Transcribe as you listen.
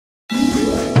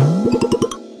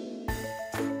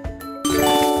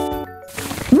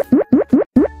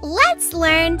Let's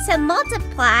learn to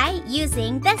multiply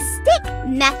using the stick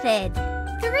method.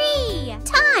 3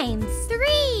 times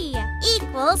 3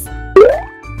 equals.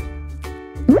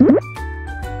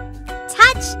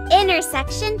 Touch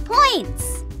intersection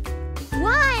points.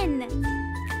 1,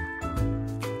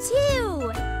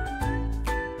 2,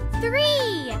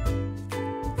 3,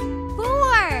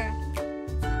 4,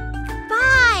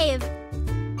 5,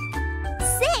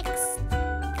 6,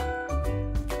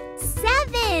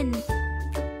 7,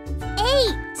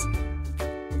 8,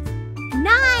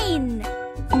 9.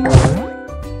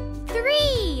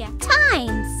 3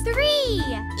 times 3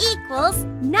 equals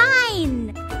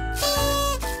 9.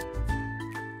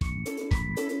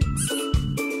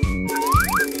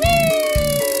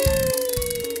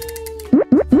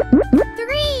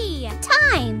 Three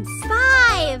times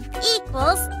 5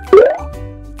 equals.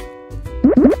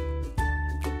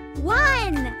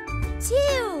 1,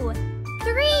 2,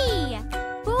 3,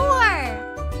 4,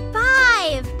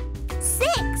 5,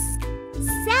 6,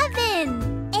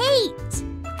 7, 8,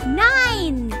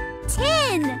 9,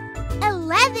 10,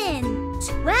 11,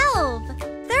 12,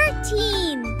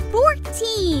 13,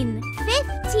 14,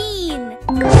 15.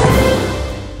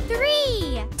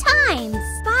 3 times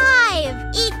 5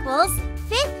 equals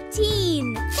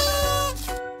 15.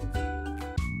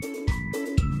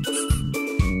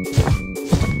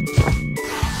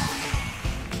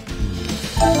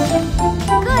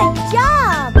 Good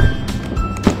job!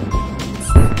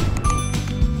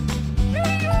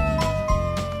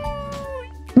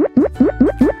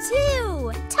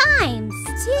 2 times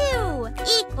 2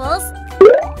 equals.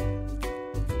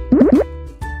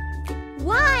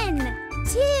 1,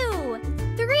 2,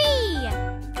 3,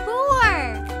 4.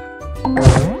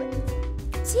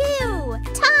 2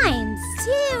 times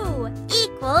 2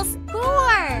 equals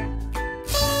 4.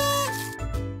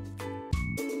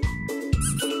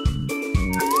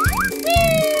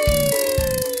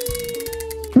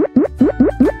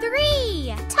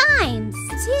 Three times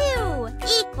 2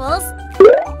 equals.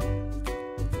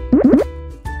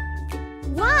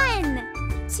 1,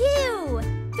 2,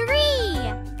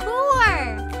 3, 4,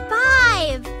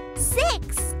 5,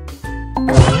 6.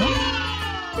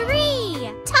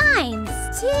 3 times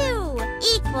 2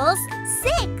 equals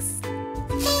 6.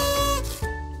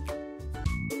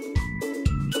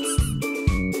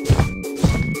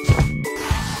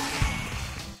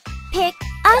 Pick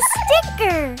a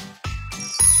sticker.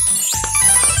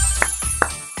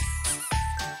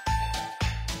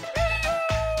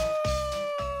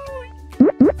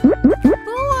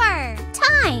 4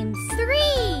 times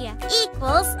 3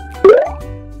 equals.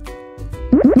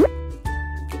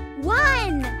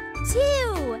 1,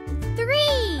 2,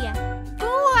 3,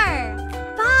 4,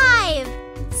 5,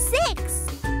 6,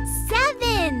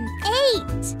 7,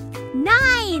 8,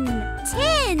 9,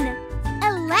 10,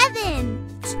 11,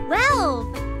 12.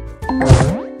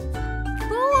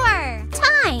 4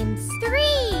 times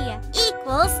 3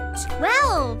 equals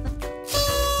 12.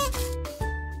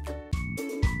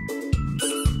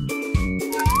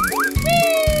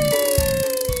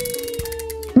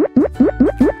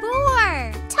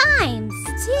 4 times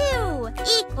 2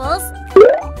 equals.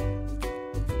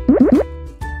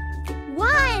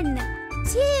 1,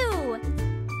 2,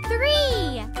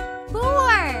 3,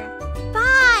 4,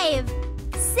 5,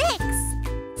 6,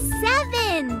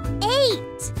 7,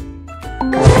 8.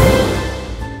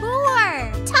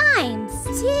 4 times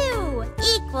 2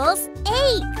 equals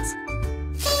 8.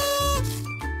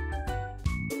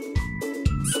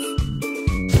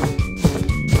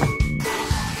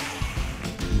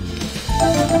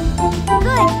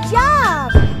 Good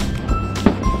job!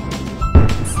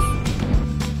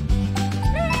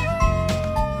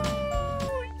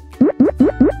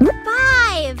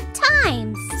 5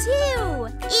 times 2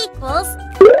 equals.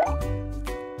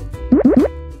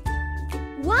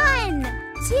 1,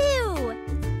 2,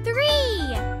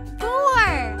 3,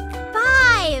 4,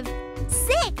 5,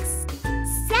 6,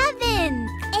 7,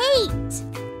 8,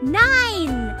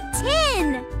 9,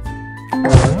 10.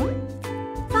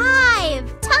 5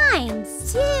 times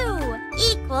 2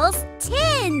 equals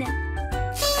 10.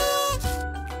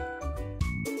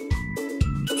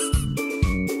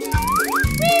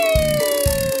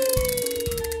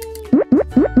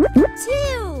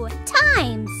 Two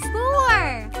times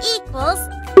 4 equals.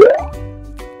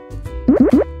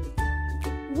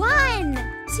 1,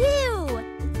 2,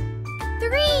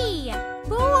 3,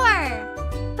 4,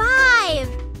 5,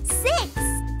 6,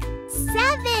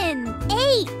 7,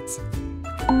 8.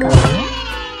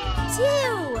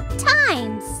 2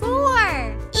 times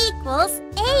 4 equals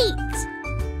 8.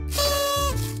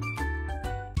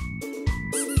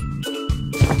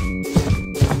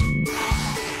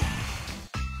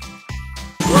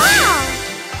 Wow!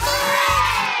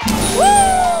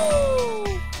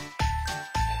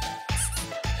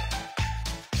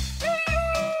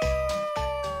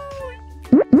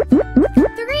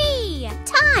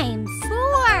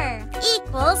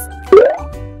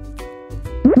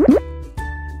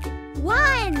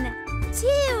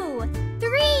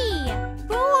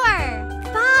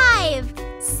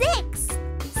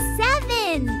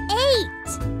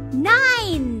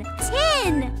 9,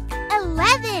 10,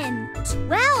 11,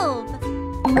 12.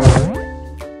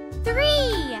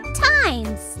 3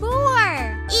 times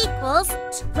 4 equals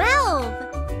 12.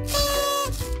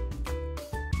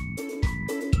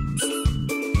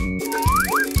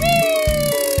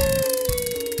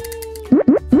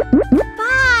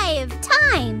 5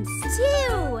 times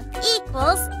 2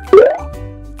 equals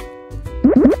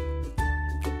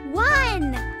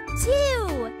 1,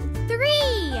 2,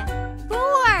 3,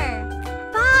 4,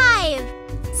 5,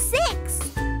 6,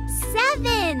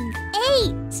 7,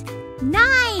 8,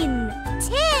 9,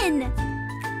 10.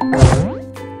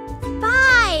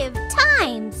 5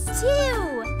 times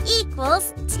 2 equals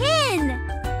 10.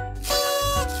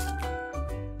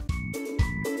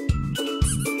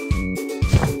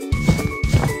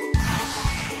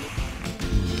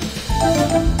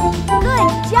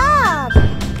 Good job!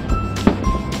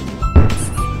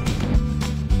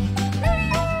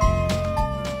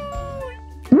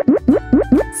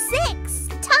 6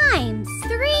 times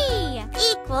 3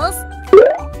 equals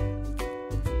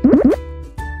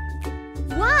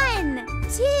 1,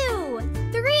 2,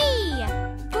 3,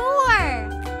 4,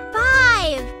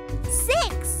 5,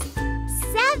 6,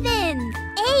 7,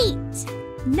 8,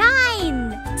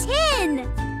 9, 10,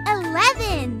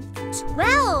 11,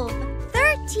 12,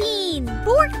 13,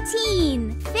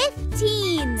 14,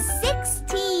 15,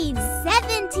 16,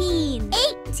 17,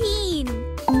 18.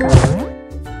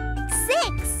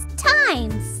 6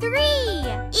 times 3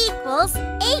 equals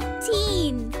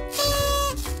 18.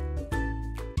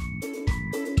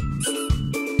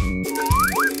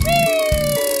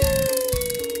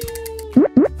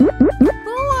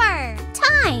 4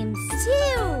 times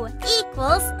 2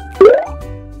 equals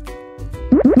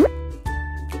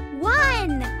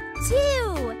 1,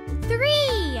 2,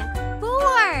 3,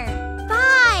 4,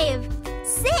 5,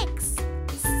 6,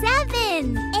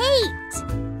 7, 8.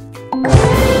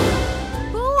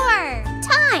 4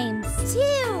 times 2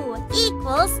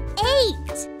 equals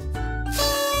 8.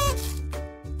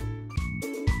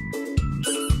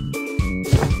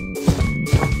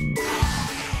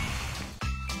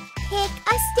 Pick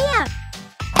a stamp.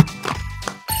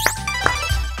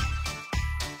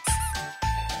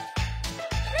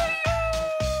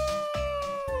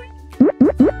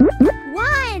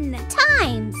 One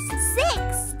times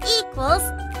 6 equals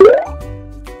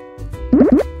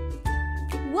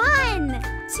 1,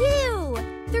 2,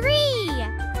 3,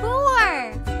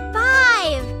 4,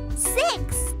 5,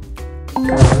 6.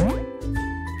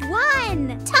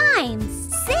 1 times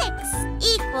 6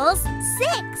 equals 6.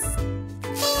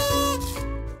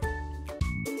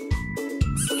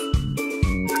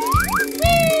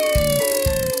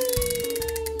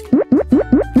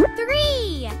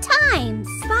 3 times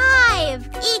 5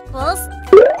 equals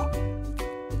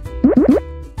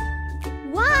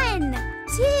 1,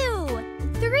 2,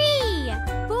 3,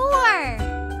 4,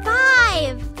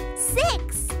 5,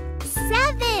 6,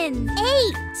 7,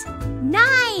 8,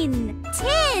 9,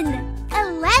 10,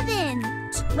 11,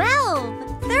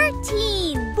 12,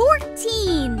 13,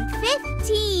 14,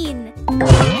 15.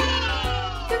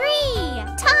 3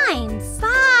 times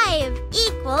 5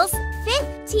 equals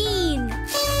 15.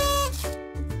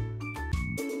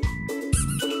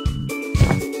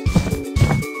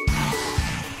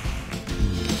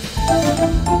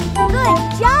 Good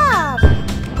job!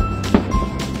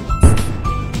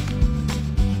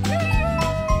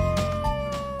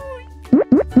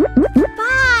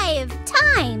 5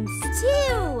 times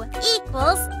 2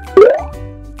 equals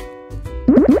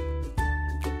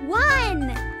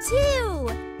 1, 2,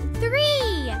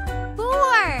 3,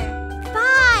 4,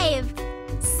 5,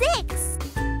 6,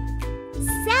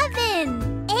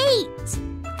 7, 8,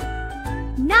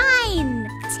 9,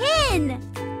 10.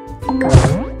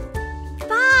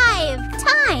 5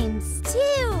 times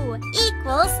 2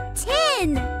 equals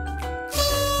 10.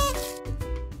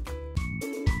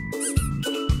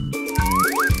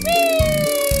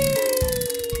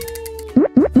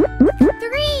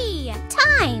 3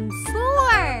 times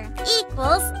 4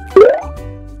 equals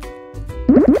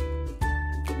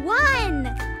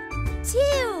 1,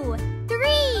 2, 3,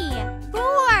 4,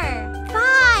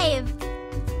 5,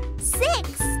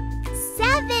 6,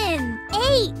 7,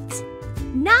 8,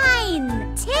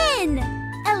 9, 10,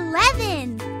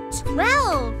 11,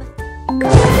 12.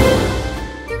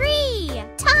 3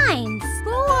 times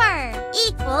 4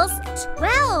 equals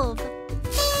 12.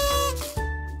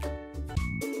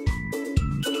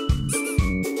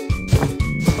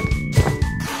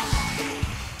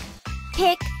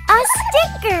 Pick a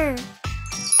sticker.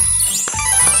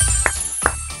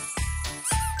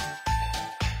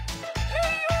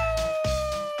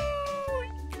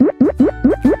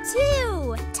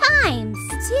 Two times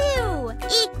 2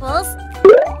 equals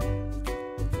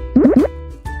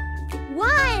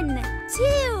 1,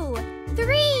 2,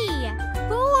 3,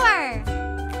 4.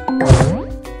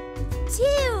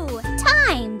 2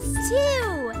 times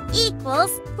 2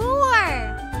 equals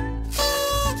 4.